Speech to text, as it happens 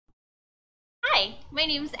Hi, my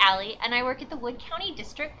name's Ali, and I work at the Wood County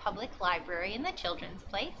District Public Library in the Children's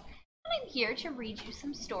Place, and I'm here to read you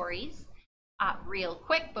some stories. Real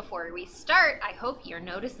quick before we start, I hope you're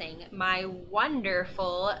noticing my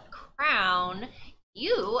wonderful crown.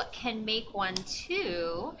 You can make one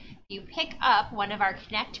too. You pick up one of our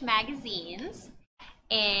Connect magazines,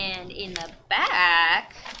 and in the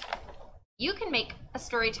back, you can make a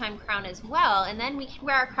Storytime crown as well, and then we can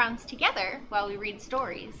wear our crowns together while we read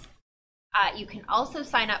stories. You can also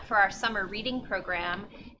sign up for our summer reading program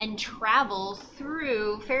and travel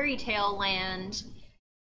through fairy tale land.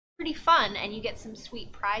 Pretty fun, and you get some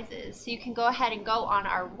sweet prizes. So you can go ahead and go on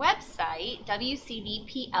our website,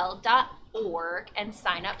 WCDPL.org, and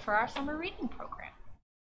sign up for our summer reading program.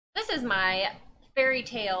 This is my fairy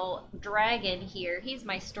tale dragon here. He's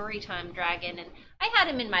my Storytime dragon, and I had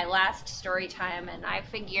him in my last Storytime, and I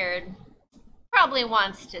figured probably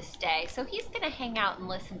wants to stay. So he's going to hang out and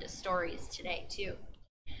listen to stories today, too.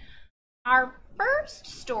 Our first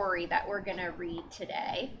story that we're going to read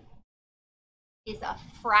today is a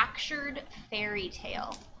fractured fairy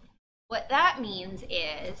tale. What that means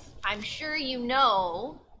is, I'm sure you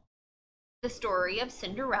know the story of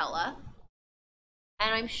Cinderella,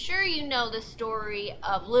 and I'm sure you know the story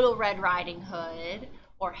of Little Red Riding Hood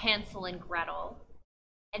or Hansel and Gretel.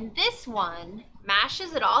 And this one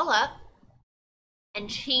mashes it all up and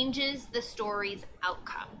changes the story's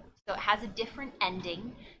outcome. So it has a different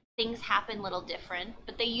ending. Things happen a little different,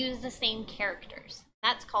 but they use the same characters.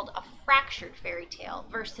 That's called a fractured fairy tale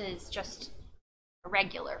versus just a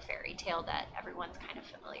regular fairy tale that everyone's kind of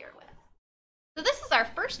familiar with. So this is our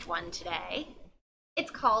first one today.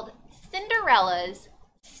 It's called Cinderella's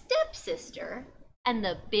Stepsister and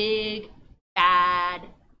the Big Bad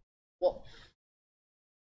Wolf.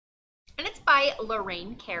 And it's by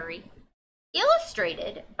Lorraine Carey,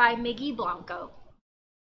 illustrated by Miggy Blanco.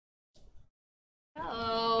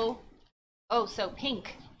 Oh, so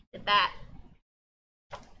pink. Look at that.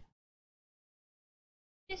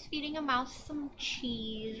 Just feeding a mouse some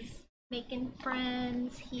cheese, making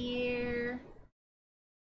friends here.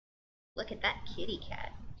 Look at that kitty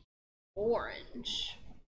cat. Orange.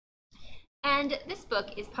 And this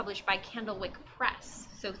book is published by Candlewick Press,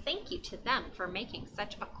 so thank you to them for making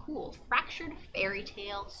such a cool fractured fairy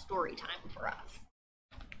tale story time for us.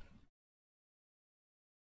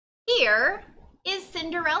 Here is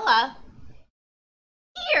Cinderella.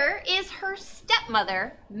 Here is her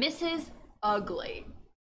stepmother, Mrs. Ugly.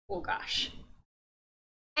 Oh gosh.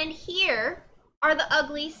 And here are the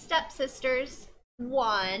ugly stepsisters.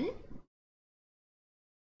 1,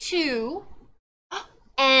 2,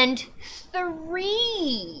 and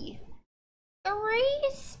 3. 3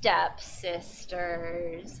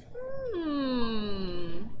 stepsisters.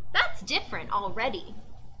 That's different already.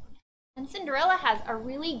 And Cinderella has a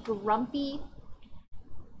really grumpy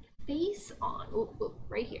face on. Ooh,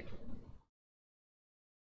 right here.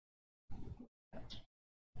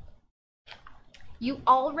 You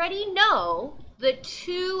already know the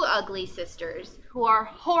 2 ugly sisters who are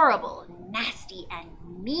horrible, nasty, and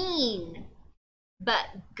mean. But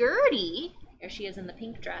Gertie, here she is in the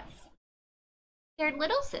pink dress, their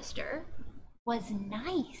little sister, was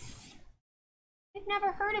nice. I've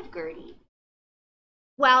never heard of Gertie.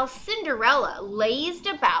 While Cinderella lazed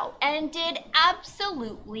about and did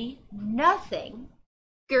absolutely nothing,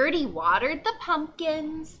 Gertie watered the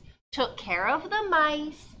pumpkins, took care of the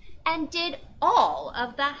mice, and did all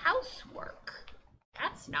of the housework.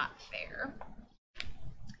 That's not fair.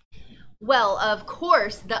 Well, of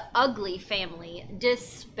course, the ugly family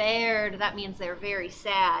despaired. That means they're very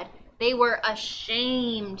sad. They were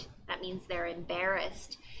ashamed. That means they're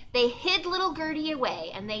embarrassed. They hid little Gertie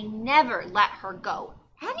away, and they never let her go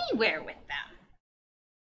anywhere with them.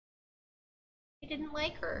 They didn't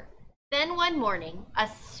like her. Then one morning, a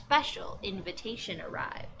special invitation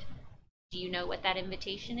arrived. Do you know what that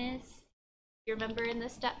invitation is? Do you remember in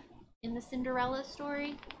the Cinderella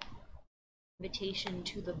story? Invitation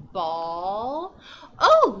to the ball.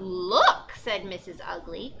 Oh, look, said Mrs.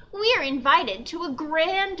 Ugly. We are invited to a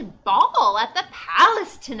grand ball at the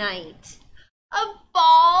palace tonight. A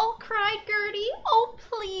ball? Cried Gertie. Oh,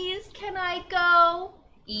 please, can I go?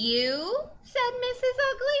 You? Said Mrs.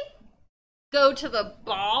 Ugly. Go to the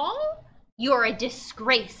ball? You're a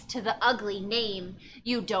disgrace to the ugly name.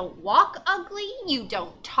 You don't walk ugly, you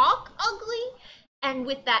don't talk ugly, and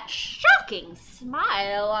with that shocking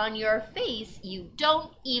smile on your face, you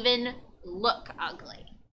don't even look ugly.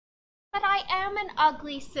 But I am an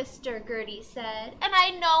ugly sister, Gertie said, and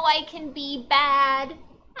I know I can be bad.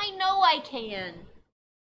 I know I can.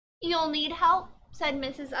 You'll need help, said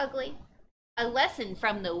Mrs. Ugly. A lesson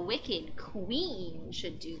from the wicked queen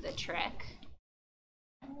should do the trick.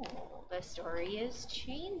 Oh, the story is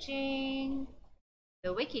changing.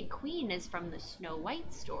 The Wicked Queen is from the Snow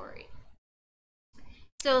White story.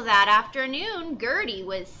 So that afternoon, Gertie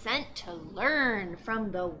was sent to learn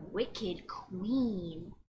from the Wicked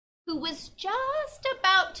Queen, who was just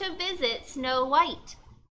about to visit Snow White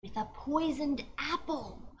with a poisoned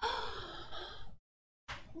apple.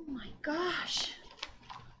 Oh my gosh.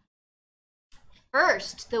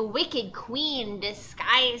 First, the Wicked Queen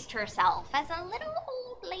disguised herself as a little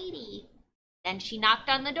old lady. Then she knocked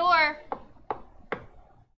on the door.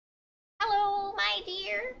 "Hello, my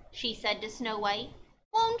dear," she said to Snow White.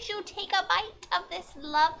 "Won't you take a bite of this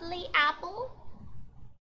lovely apple?"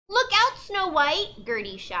 "Look out, Snow White,"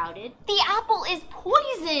 Gertie shouted. "The apple is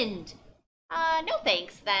poisoned." No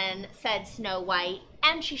thanks then," said Snow White,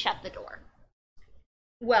 and she shut the door.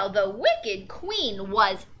 Well, the Wicked Queen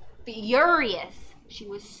was furious. She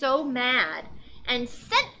was so mad and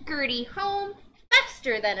sent Gertie home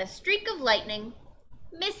faster than a streak of lightning.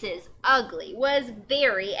 Mrs. Ugly was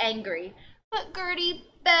very angry, but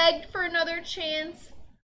Gertie begged for another chance.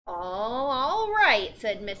 "Oh, all right,"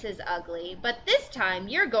 said Mrs. Ugly, "but this time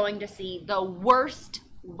you're going to see the worst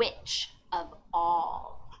witch of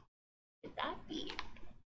all." What could that be?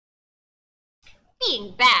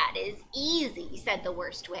 "Being bad is easy," said the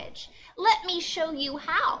worst witch. "Let me show you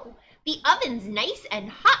how. The oven's nice and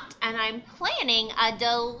hot, and I'm planning a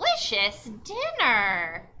delicious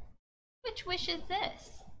dinner." Which wish is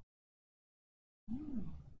this?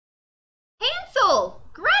 Hansel!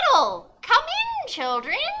 Gretel! Come in,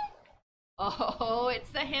 children! Oh,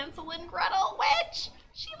 it's the Hansel and Gretel witch.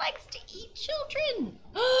 She likes to eat children.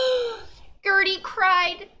 Gertie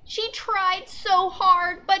cried. She tried so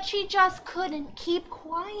hard, but she just couldn't keep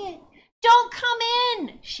quiet. "Don't come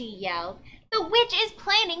in," she yelled. "The witch is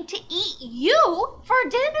planning to eat you for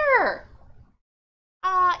dinner."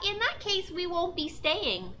 In that case, we won't be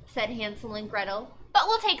staying," said Hansel and Gretel, "but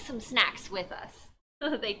we'll take some snacks with us."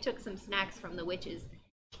 They took some snacks from the witch's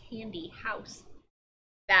candy house.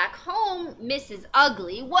 Back home, Mrs.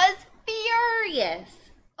 Ugly was furious.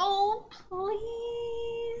 "Oh,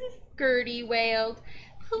 please," Gertie wailed.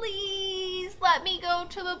 "Please let me go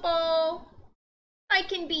to the ball. I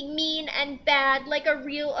can be mean and bad like a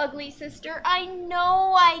real ugly sister. I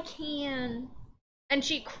know I can." And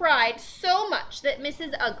she cried so much that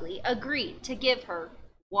Mrs. Ugly agreed to give her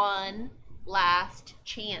one last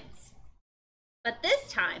chance. But this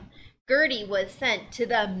time, Gertie was sent to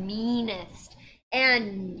the meanest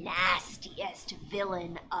and nastiest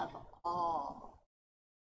villain of all.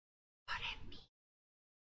 What it mean?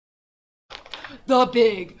 The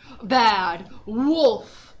big bad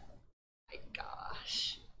wolf. My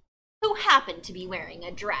gosh. Who happened to be wearing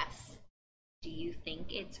a dress. Do you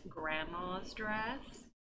think it's Grandma's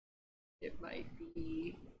dress? It might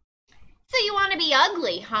be. "So you want to be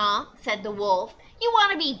ugly, huh?" said the wolf. "You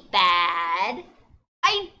want to be bad?"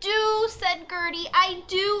 "I do," said Gertie. I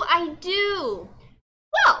do.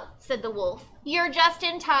 "Well," said the wolf, "you're just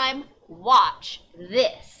in time. Watch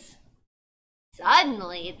this."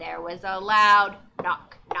 Suddenly there was a loud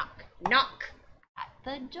knock, knock, knock at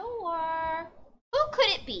the door. Who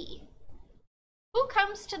could it be? Who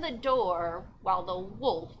comes to the door while the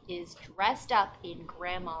wolf is dressed up in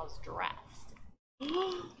Grandma's dress?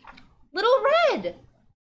 Little Red!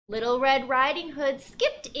 Little Red Riding Hood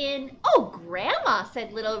skipped in. "Oh, Grandma,"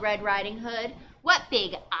 said Little Red Riding Hood, "what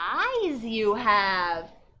big eyes you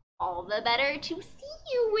have." "All the better to see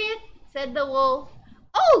you with," said the wolf.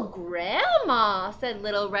 "Oh, Grandma," said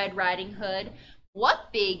Little Red Riding Hood,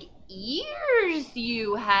 "what big ears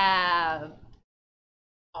you have."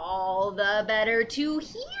 "All the better to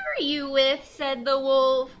hear you with," said the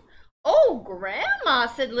wolf. "Oh, Grandma,"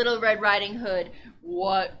 said Little Red Riding Hood,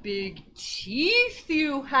 "what big teeth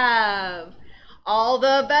you have." "All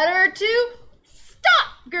the better to—"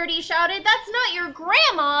 "Stop!" Gertie shouted. "That's not your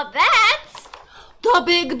grandma. That's the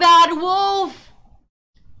big bad wolf."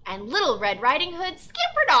 And Little Red Riding Hood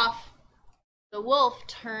scampered off. The wolf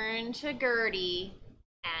turned to Gertie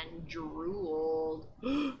and drooled.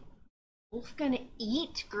 "Wolf gonna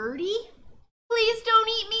eat Gertie?" "Please don't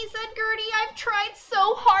eat me," said Gertie. "I've tried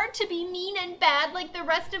so hard to be mean and bad like the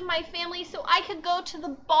rest of my family so I could go to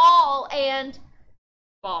the ball and—"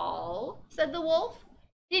 "Ball?" said the wolf.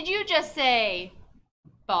 "Did you just say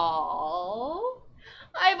ball?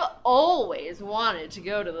 I've always wanted to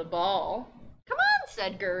go to the ball." "Come on,"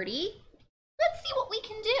 said Gertie. "Let's see what we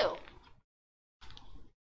can do."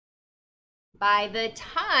 By the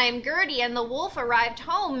time Gertie and the wolf arrived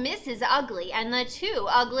home, Mrs. Ugly and the two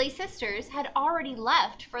ugly sisters had already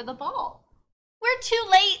left for the ball. "We're too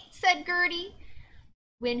late," said Gertie.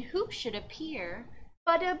 When who should appear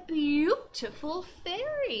but a beautiful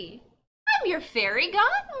fairy. I'm your fairy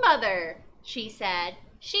godmother, she said.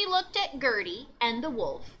 She looked at Gertie and the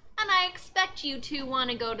wolf. And I expect you two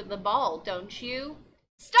want to go to the ball, don't you?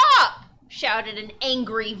 Stop! Shouted an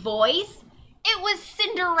angry voice. It was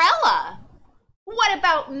Cinderella. What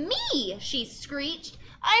about me? She screeched.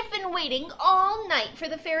 I've been waiting all night for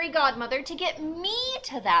the fairy godmother to get me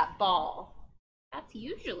to that ball. That's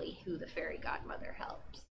usually who the fairy godmother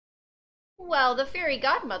helps. Well, the fairy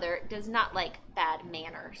godmother does not like bad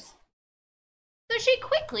manners. So she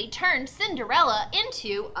quickly turned Cinderella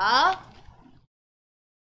into a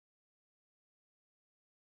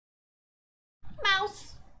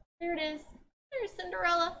mouse. There it is. There's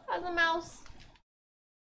Cinderella as a mouse.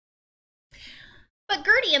 But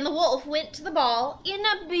Gertie and the wolf went to the ball in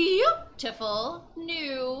a beautiful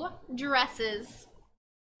new dresses.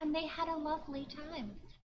 And they had a lovely time.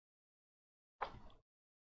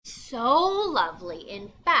 So lovely,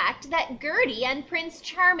 in fact, that Gertie and Prince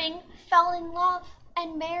Charming fell in love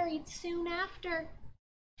and married soon after.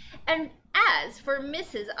 And as for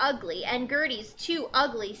Mrs. Ugly and Gertie's two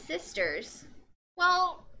ugly sisters,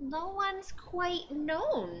 well, no one's quite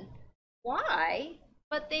known why,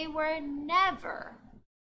 but they were never,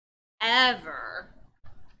 ever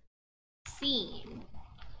seen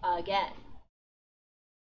again.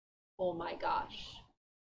 Oh my gosh.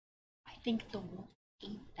 I think the wolf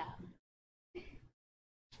ate them.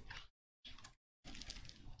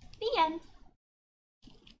 The end.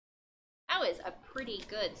 That was a pretty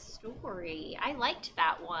good story. I liked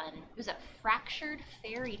that one. It was a fractured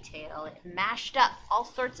fairy tale. It mashed up all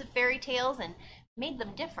sorts of fairy tales and made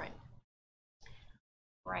them different.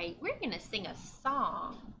 Right, we're gonna sing a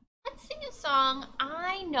song. Let's sing a song.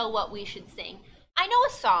 I know what we should sing. I know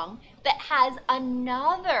a song that has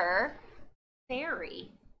another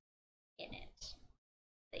fairy in it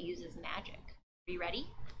that uses magic. Are you ready?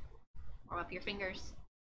 Warm up your fingers.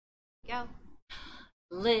 Here we go.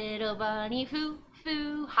 Little bunny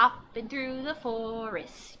foo-foo, hopping through the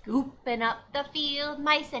forest, scooping up the field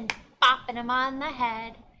mice and bopping them on the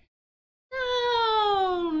head.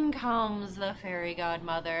 Down comes the fairy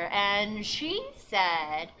godmother, and she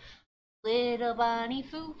said, little bunny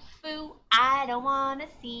foo-foo, I don't want to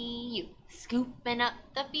see you scooping up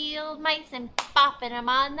the field mice and bopping them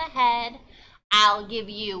on the head. I'll give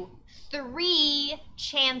you 3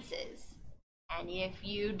 chances. And if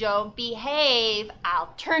you don't behave,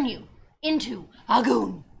 I'll turn you into a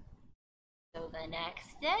goon. So the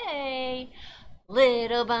next day,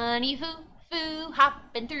 little bunny foo-foo,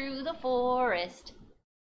 hopping through the forest,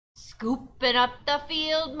 scooping up the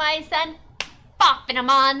field mice and bopping them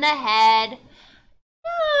on the head.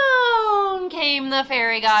 Down came the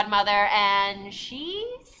fairy godmother, and she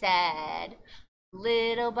said,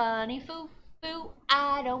 little bunny foo-foo,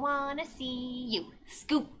 I don't want to see you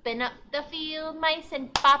scooping up the field mice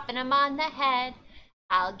and bopping them on the head.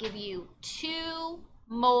 I'll give you 2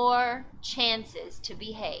 more chances to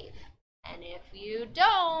behave. And if you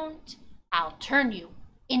don't, I'll turn you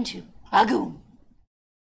into a goon.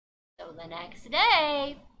 So the next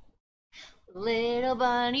day, little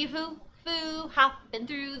bunny foo-foo, hopping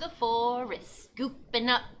through the forest, scooping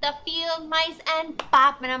up the field mice and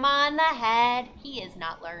bopping them on the head. He is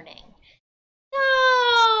not learning.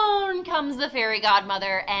 Down comes the fairy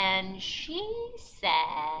godmother, and she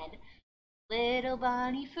said, little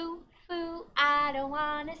bunny foo-foo, I don't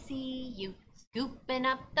want to see you scooping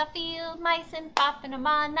up the field mice and bopping them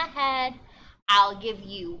on the head. I'll give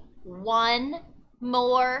you 1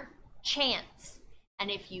 more chance, and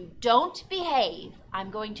if you don't behave,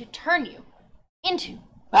 I'm going to turn you into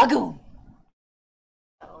a goon.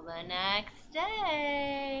 So the next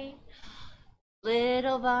day,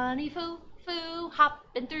 little bunny foo-foo,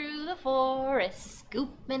 hopping through the forest,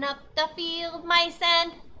 scooping up the field mice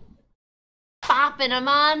and bopping them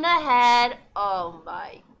on the head. Oh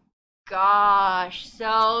my gosh.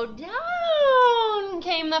 So down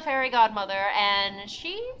came the fairy godmother, and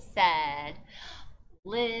she said,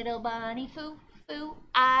 little bunny foo-foo,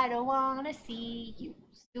 I don't want to see you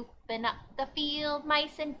scooping up the field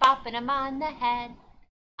mice and bopping them on the head.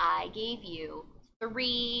 I gave you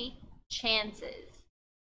 3 chances.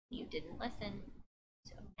 You didn't listen.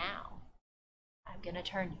 So now I'm going to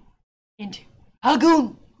turn you into a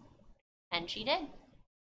goon. And she did.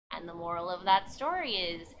 And the moral of that story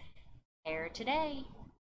is, hair today,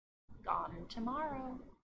 gone tomorrow.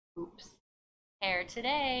 Oops. Hair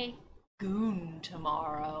today, goon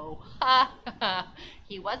tomorrow.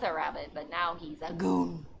 He was a rabbit, but now he's a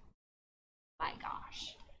goon. My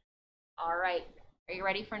gosh. All right. Are you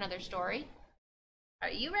ready for another story? Are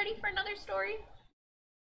you ready for another story?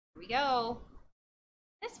 Here we go.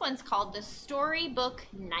 This one's called The Storybook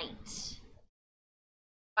Night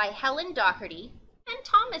by Helen Docherty and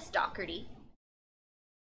Thomas Docherty.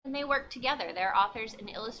 And they work together. They're authors and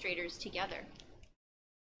illustrators together.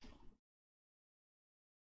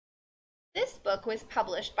 This book was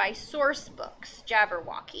published by Source Books,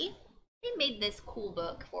 Jabberwocky. They made this cool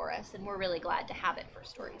book for us, and we're really glad to have it for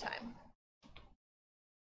Storytime.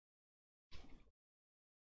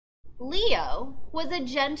 Leo was a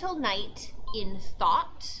gentle knight in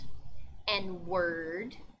thought and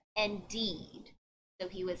word and deed. So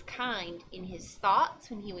he was kind in his thoughts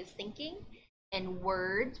when he was thinking, and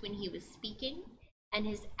words when he was speaking, and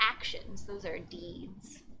his actions, those are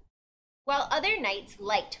deeds. While other knights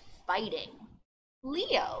liked fighting,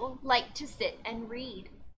 Leo liked to sit and read.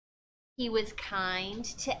 He was kind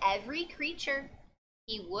to every creature.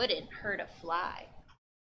 He wouldn't hurt a fly.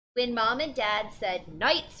 When Mom and Dad said,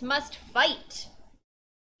 "Knights must fight,"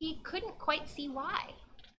 he couldn't quite see why.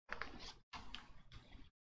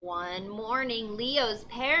 One morning, Leo's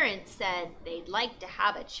parents said they'd like to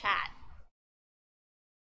have a chat.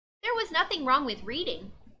 There was nothing wrong with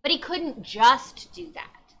reading, but he couldn't just do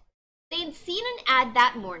that. They'd seen an ad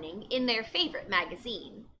that morning in their favorite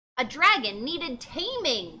magazine. A dragon needed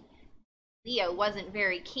taming. Leo wasn't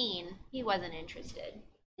very keen. He wasn't interested.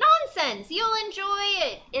 Nonsense! You'll enjoy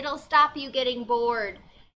it. It'll stop you getting bored.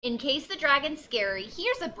 In case the dragon's scary,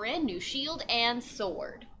 here's a brand new shield and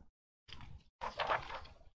sword.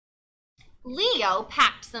 Leo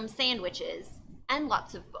packed some sandwiches and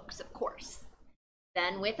lots of books, of course.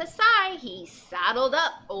 Then with a sigh, he saddled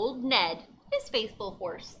up old Ned, his faithful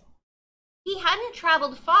horse. He hadn't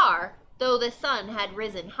traveled far, though the sun had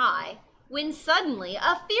risen high, when suddenly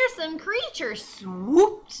a fearsome creature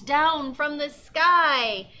swooped down from the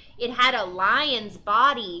sky. It had a lion's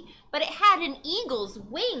body, but it had an eagle's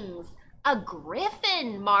wings. A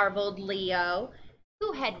griffin, marveled Leo,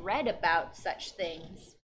 who had read about such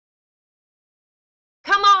things.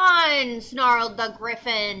 "Come on," snarled the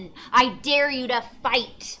griffin. "I dare you to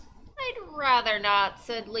fight." "I'd rather not,"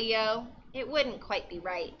 said Leo. "It wouldn't quite be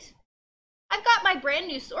right. I've got my brand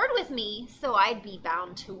new sword with me, so I'd be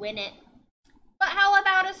bound to win it. But how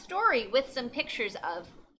about a story with some pictures of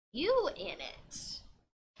you in it?"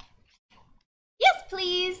 "Yes,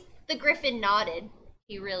 please," the griffin nodded.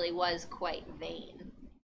 He really was quite vain.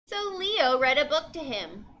 So Leo read a book to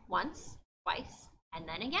him, once, twice, and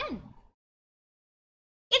then again.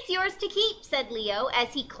 "It's yours to keep," said Leo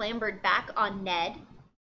as he clambered back on Ned.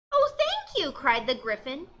 "Oh, thank you," cried the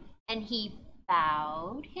griffin, and he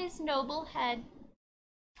bowed his noble head.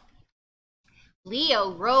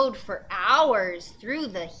 Leo rode for hours through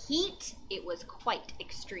the heat. It was quite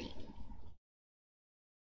extreme.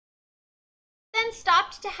 Then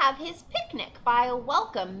stopped to have his picnic by a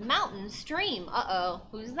welcome mountain stream. Uh-oh,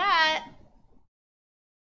 who's that?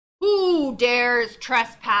 "Who dares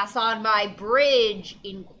trespass on my bridge?"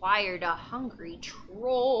 inquired a hungry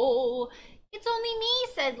troll. "It's only me,"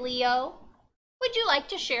 said Leo. "Would you like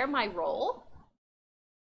to share my roll?"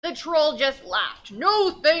 The troll just laughed. "No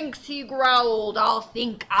thanks," he growled.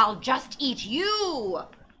 I'll just eat you."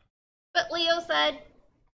 But Leo said,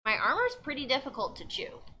 "My armor's pretty difficult to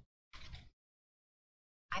chew."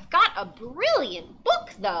 "I've got a brilliant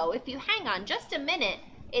book, though. If you hang on just a minute,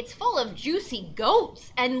 it's full of juicy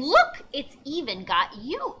goats. And look, it's even got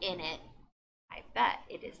you in it." "I bet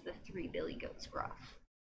it is the 3 Billy Goats Gruff."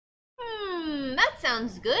 That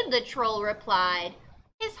sounds good," the troll replied,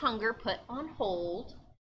 his hunger put on hold.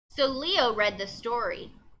 So Leo read the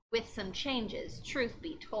story, with some changes, truth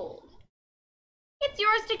be told. "It's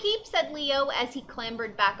yours to keep," said Leo as he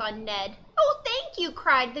clambered back on Ned. "Oh, thank you,"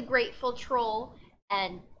 cried the grateful troll,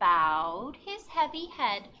 and bowed his heavy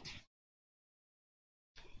head.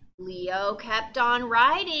 Leo kept on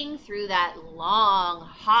riding through that long,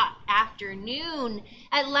 hot afternoon.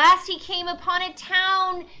 At last he came upon a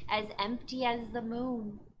town as empty as the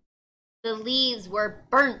moon. The leaves were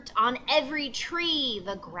burnt on every tree,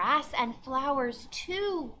 the grass and flowers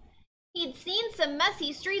too. He'd seen some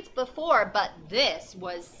messy streets before, but this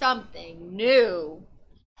was something new.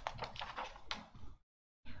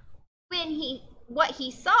 What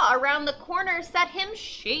he saw around the corner set him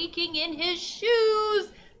shaking in his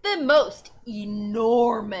shoes. The most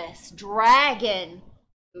enormous dragon,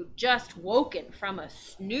 who'd just woken from a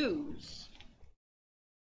snooze.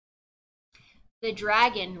 The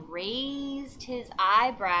dragon raised his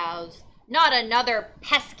eyebrows. "Not another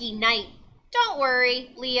pesky knight." "Don't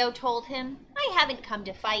worry," Leo told him. "I haven't come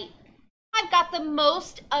to fight. I've got the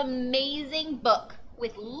most amazing book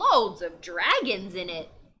with loads of dragons in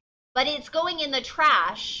it. But it's going in the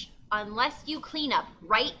trash unless you clean up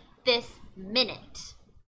right this minute."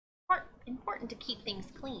 important to keep things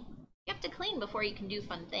clean. You have to clean before you can do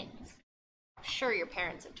fun things. I'm sure your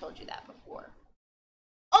parents have told you that before.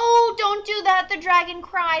 Oh, don't do that, the dragon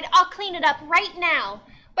cried. I'll clean it up right now,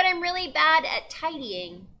 but I'm really bad at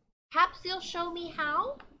tidying. Perhaps you'll show me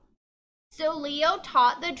how? So Leo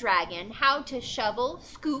taught the dragon how to shovel,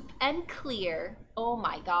 scoop, and clear. Oh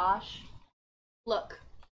my gosh. Look.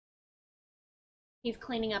 He's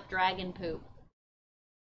cleaning up dragon poop.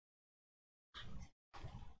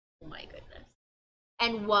 Oh my goodness.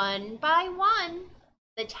 And one by one,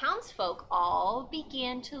 the townsfolk all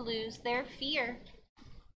began to lose their fear.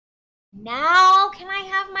 Now can I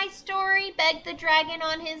have my story? Begged the dragon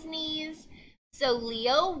on his knees. So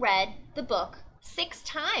Leo read the book 6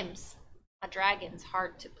 times. A dragon's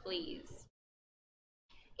hard to please.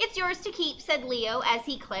 It's yours to keep, said Leo as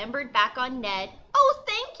he clambered back on Ned. Oh,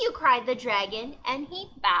 thank you, cried the dragon, and he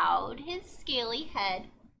bowed his scaly head.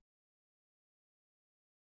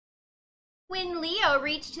 When Leo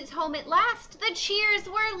reached his home at last, the cheers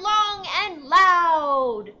were long and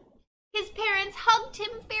loud. His parents hugged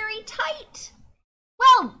him very tight.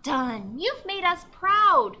 Well done, you've made us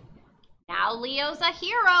proud. Now Leo's a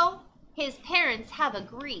hero. His parents have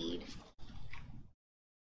agreed.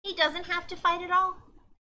 He doesn't have to fight at all.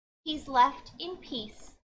 He's left in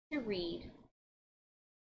peace to read.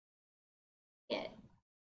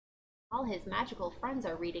 All his magical friends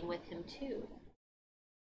are reading with him too.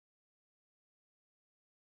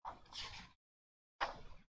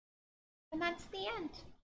 And that's the end.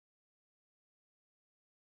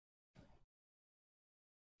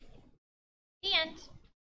 The end.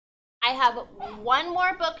 I have one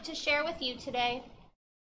more book to share with you today.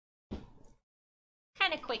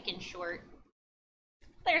 Kind of quick and short.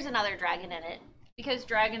 There's another dragon in it because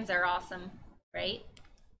dragons are awesome, right?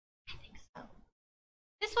 I think so.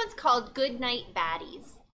 This one's called Good Night,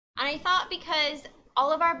 Baddies. And I thought because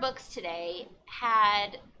all of our books today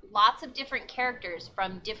had lots of different characters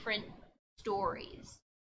from different stories.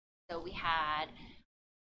 So we had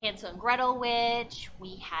Hansel and Gretel witch,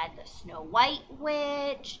 we had the Snow White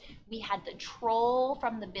witch, we had the troll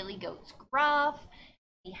from the Billy Goat's Gruff,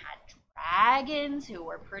 we had dragons who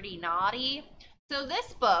were pretty naughty. So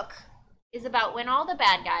this book is about when all the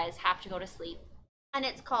bad guys have to go to sleep, and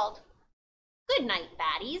it's called Good Night,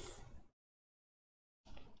 Baddies.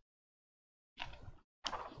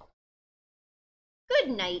 Good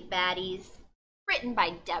Night, Baddies, written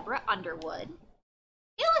by Deborah Underwood,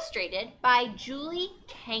 illustrated by Julie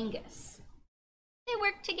Kangas. They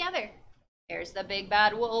work together. There's the big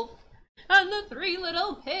bad wolf and the 3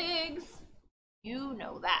 little pigs. You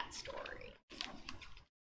know that story.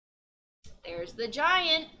 There's the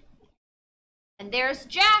giant. And there's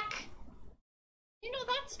Jack. You know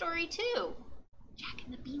that story too. Jack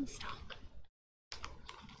and the Beanstalk.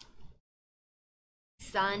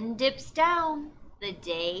 Sun dips down. The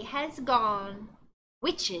day has gone.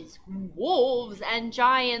 Witches, wolves, and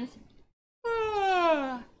giants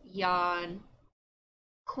yawn.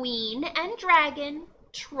 Queen and dragon,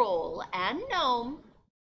 troll and gnome,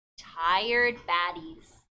 tired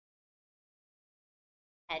baddies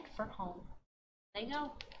head for home. They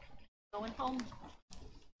go, going home.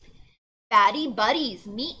 Baddie buddies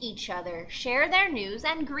meet each other, share their news,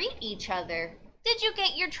 and greet each other. Did you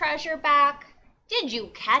get your treasure back? Did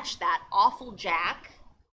you catch that awful Jack?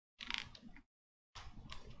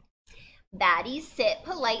 Baddies sit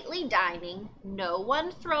politely dining, no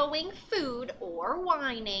one throwing food or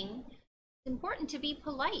whining. It's important to be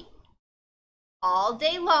polite. All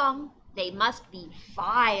day long, they must be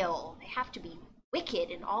vile. They have to be wicked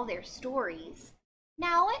in all their stories.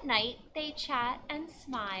 Now at night, they chat and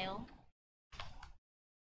smile.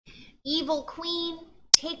 Evil queen,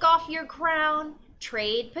 take off your crown,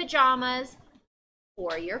 trade pajamas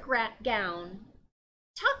for your gown.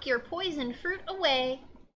 Tuck your poison fruit away.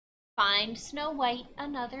 Find Snow White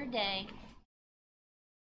another day.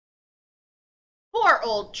 Poor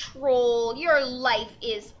old troll, your life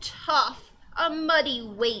is tough. A muddy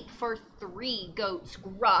wait for 3 goats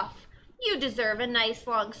gruff. You deserve a nice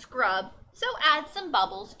long scrub, so add some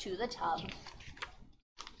bubbles to the tub.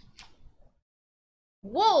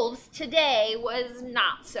 Wolves, today was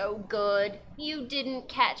not so good. You didn't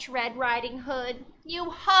catch Red Riding Hood. You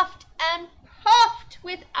huffed and puffed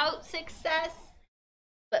without success.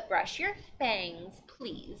 But brush your fangs,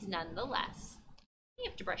 please, nonetheless. You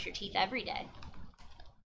have to brush your teeth every day.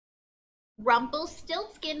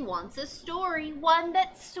 Rumpelstiltskin wants a story, one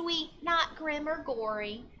that's sweet, not grim or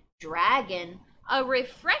gory. Dragon, a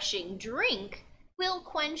refreshing drink, will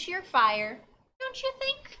quench your fire, don't you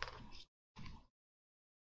think?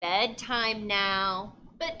 Bedtime now,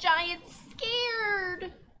 but Giant's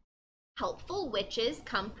scared. Helpful witches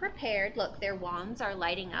come prepared. Look, their wands are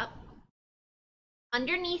lighting up.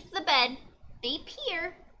 Underneath the bed, they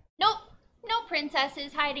peer. Nope, no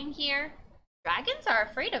princesses hiding here. Dragons are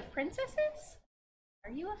afraid of princesses?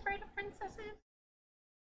 Are you afraid of princesses?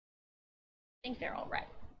 I think they're all right.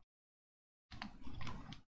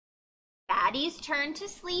 Baddies turn to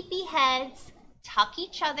sleepy heads, tuck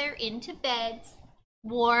each other into beds,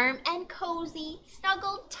 warm and cozy,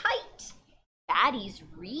 snuggled tight. Baddies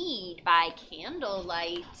read by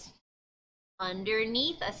candlelight.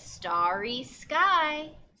 Underneath a starry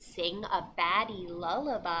sky, sing a baddie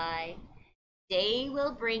lullaby. Day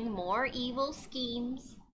will bring more evil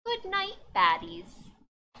schemes. Good night, baddies.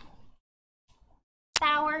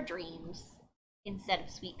 Sour dreams instead of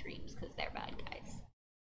sweet dreams, because they're bad guys.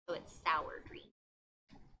 So it's sour dreams.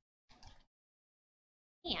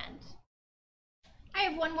 And I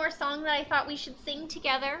have one more song that I thought we should sing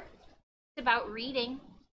together. It's about reading.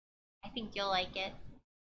 I think you'll like it.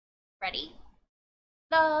 Ready?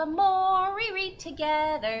 The more we read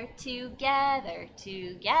together, together,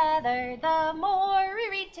 together, the more we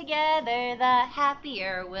read together, the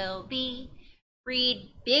happier we'll be.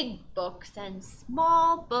 Read big books and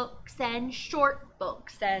small books and short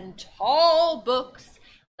books and tall books.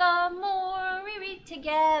 The more we read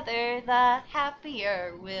together, the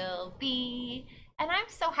happier we'll be. And I'm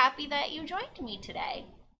so happy that you joined me today.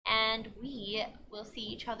 And we will see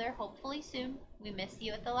each other hopefully soon. We miss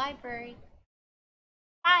you at the library.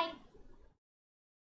 Bye.